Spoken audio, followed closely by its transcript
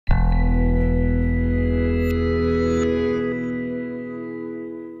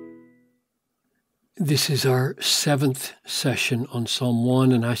This is our 7th session on Psalm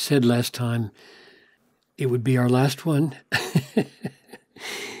 1, and I said last time it would be our last one.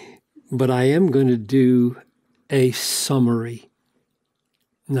 But I am going to do a summary,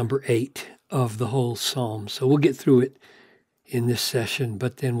 number 8, of the whole psalm. So we'll get through it in this session,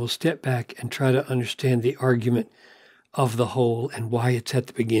 but then we'll step back and try to understand the argument of the whole and why it's at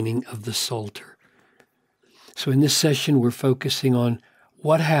the beginning of the Psalter. So in this session, we're focusing on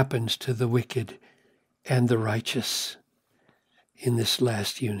what happens to the wicked and the righteous in this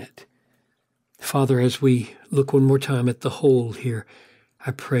last unit. Father, as we look one more time at the whole here,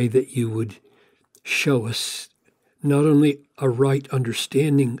 I pray that you would show us not only a right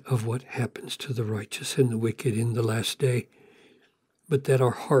understanding of what happens to the righteous and the wicked in the last day, but that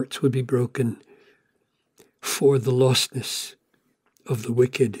our hearts would be broken for the lostness of the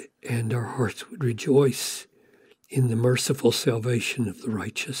wicked, and our hearts would rejoice in the merciful salvation of the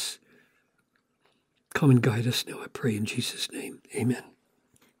righteous. Come and guide us now, I pray in Jesus' name. Amen.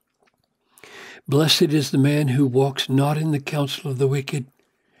 Blessed is the man who walks not in the counsel of the wicked,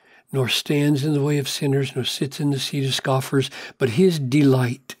 nor stands in the way of sinners, nor sits in the seat of scoffers, but his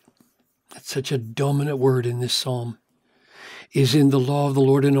delight, that's such a dominant word in this psalm, is in the law of the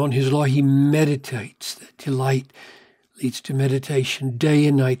Lord, and on his law he meditates. That delight leads to meditation day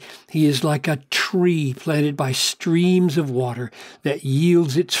and night. He is like a tree planted by streams of water that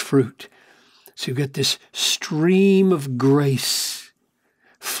yields its fruit. So you've got this stream of grace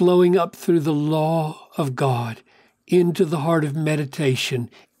flowing up through the law of God into the heart of meditation,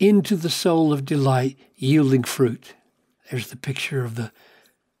 into the soul of delight, yielding fruit. There's the picture of the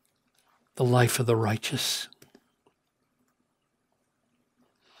life of the righteous.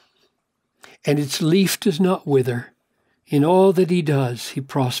 And its leaf does not wither. In all that he does, he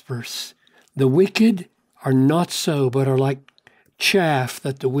prospers. The wicked are not so, but are like chaff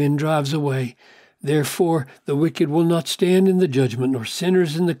that the wind drives away. Therefore, the wicked will not stand in the judgment, nor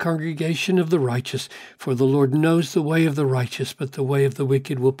sinners in the congregation of the righteous. For the Lord knows the way of the righteous, but the way of the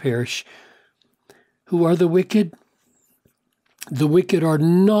wicked will perish. Who are the wicked? The wicked are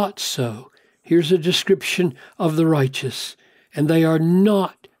not so. Here's a description of the righteous. And they are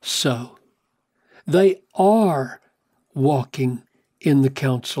not so. They are walking in the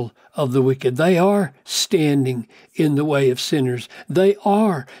counsel of the wicked. They are standing in the way of sinners. They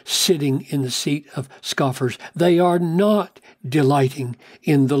are sitting in the seat of scoffers. They are not delighting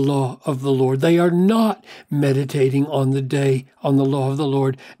in the law of the Lord. They are not meditating on the law of the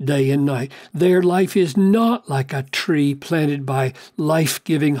Lord day and night. Their life is not like a tree planted by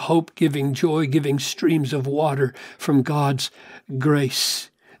life-giving, hope-giving, joy-giving streams of water from God's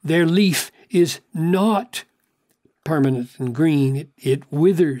grace. Their leaf is not permanent and green. It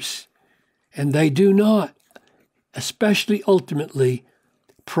withers, and they do not, especially ultimately,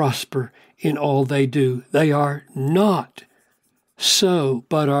 prosper in all they do. They are not so,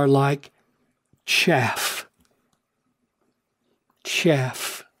 but are like chaff.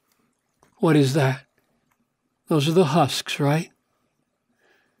 Chaff. What is that? Those are the husks, right?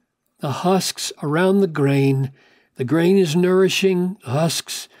 The husks around the grain. The grain is nourishing. The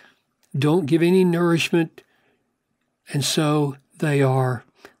husks don't give any nourishment. And so they're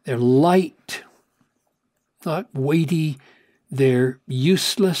light, not weighty. They're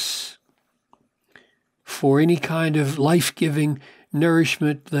useless for any kind of life-giving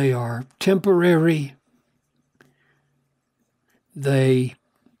nourishment. They are temporary. They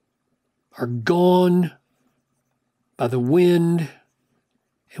are gone by the wind.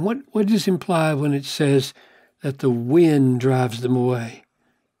 And what does it imply when it says that the wind drives them away?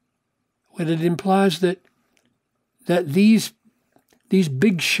 Well, it implies that these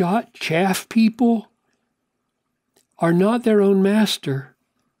big shot chaff people are not their own master.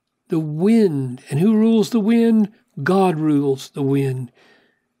 The wind. And who rules the wind? God rules the wind.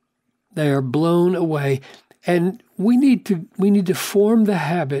 They are blown away. And we need to form the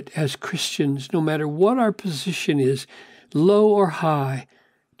habit as Christians, no matter what our position is, low or high,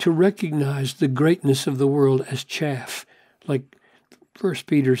 to recognize the greatness of the world as chaff. Like 1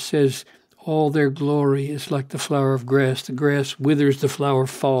 Peter says, all their glory is like the flower of grass. The grass withers, the flower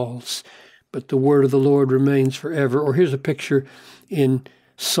falls, but the word of the Lord remains forever. Or here's a picture in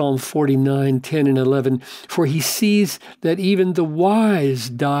Psalm 49, 10 and 11. For he sees that even the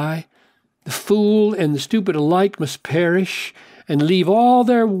wise die. The fool and the stupid alike must perish and leave all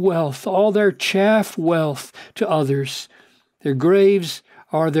their wealth, all their chaff wealth to others. Their graves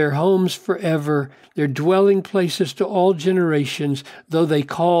are their homes forever, their dwelling places to all generations, though they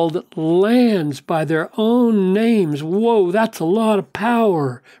called lands by their own names. Whoa, that's a lot of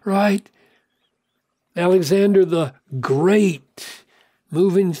power, right? Alexander the Great,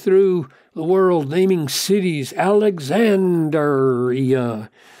 moving through the world, naming cities, Alexandria.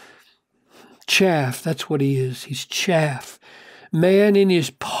 Chaff, that's what he is. He's chaff. Man in his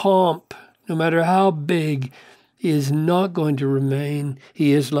pomp, no matter how big, is not going to remain.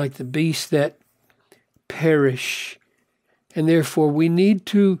 He is like the beasts that perish. And therefore we need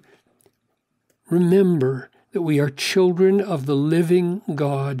to remember that we are children of the living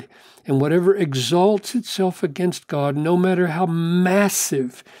God, and whatever exalts itself against God, no matter how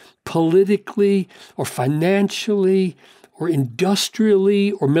massive, politically or financially or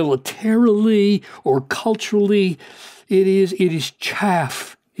industrially or militarily or culturally, it is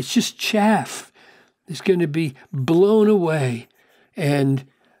chaff. It's just chaff. It's going to be blown away, and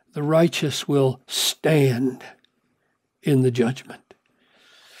the righteous will stand in the judgment.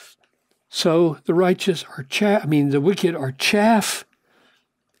 So the righteous are the wicked are chaff,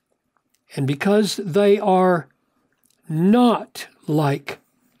 and because they are not like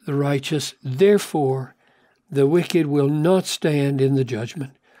the righteous, therefore the wicked will not stand in the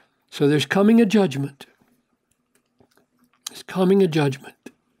judgment. So there's coming a judgment. There's coming a judgment.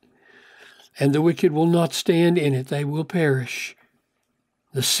 And the wicked will not stand in it. They will perish.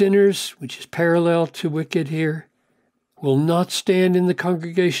 The sinners, which is parallel to wicked here, will not stand in the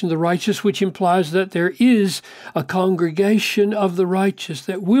congregation of the righteous, which implies that there is a congregation of the righteous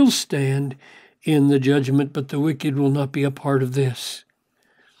that will stand in the judgment, but the wicked will not be a part of this.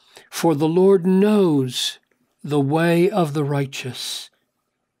 For the Lord knows the way of the righteous,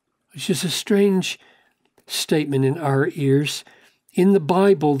 which is a strange statement in our ears. In the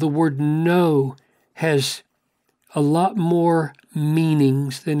Bible, the word know has a lot more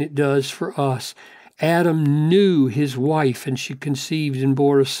meanings than it does for us. Adam knew his wife, and she conceived and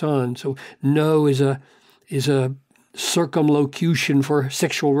bore a son. So know is a circumlocution for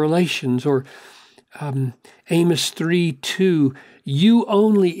sexual relations. Or Amos 3:2, you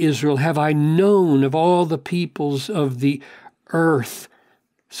only, Israel, have I known of all the peoples of the earth.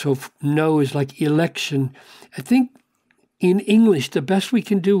 So know is like election. I think in English, the best we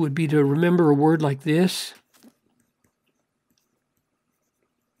can do would be to remember a word like this.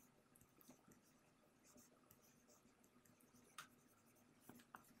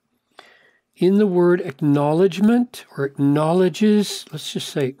 In the word acknowledgement or acknowledges, let's just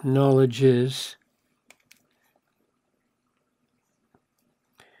say acknowledges,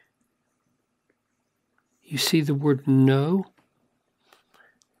 you see the word know?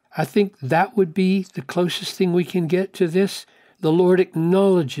 I think that would be the closest thing we can get to this. The Lord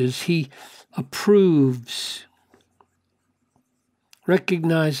acknowledges, He approves,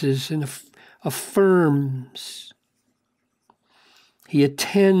 recognizes, and affirms. He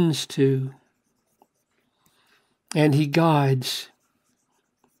attends to, and He guides.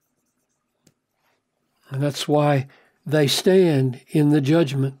 And that's why they stand in the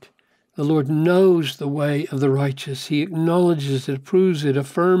judgment. The Lord knows the way of the righteous. He acknowledges it, approves it,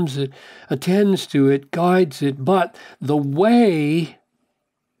 affirms it, attends to it, guides it. But the way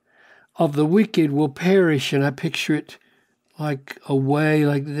of the wicked will perish. And I picture it like a way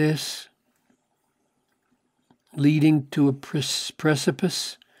like this, leading to a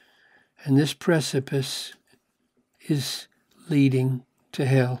precipice. And this precipice is leading to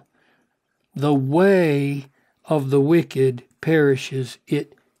hell. The way of the wicked perishes.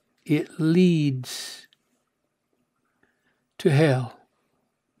 It leads to hell.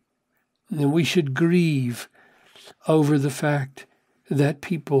 And we should grieve over the fact that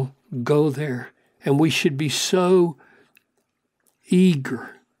people go there. And we should be so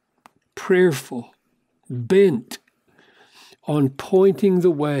eager, prayerful, bent on pointing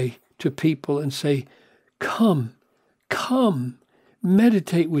the way to people and say, come,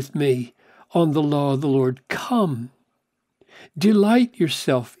 meditate with me on the law of the Lord. Come. Delight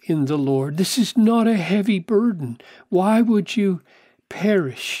yourself in the Lord. This is not a heavy burden. Why would you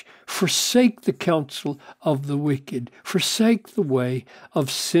perish? Forsake the counsel of the wicked. Forsake the way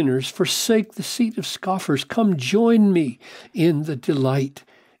of sinners. Forsake the seat of scoffers. Come join me in the delight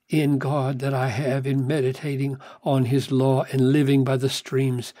in God that I have in meditating on His law and living by the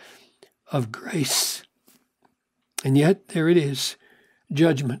streams of grace. And yet, there it is,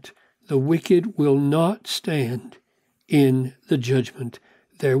 judgment. The wicked will not stand in the judgment.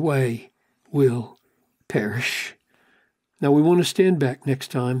 Their way will perish. Now we want to stand back next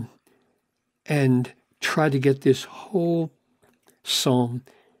time and try to get this whole psalm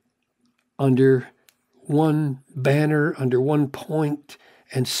under one banner, under one point,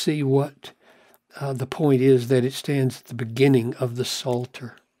 and see what the point is that it stands at the beginning of the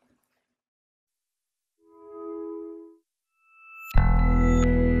Psalter.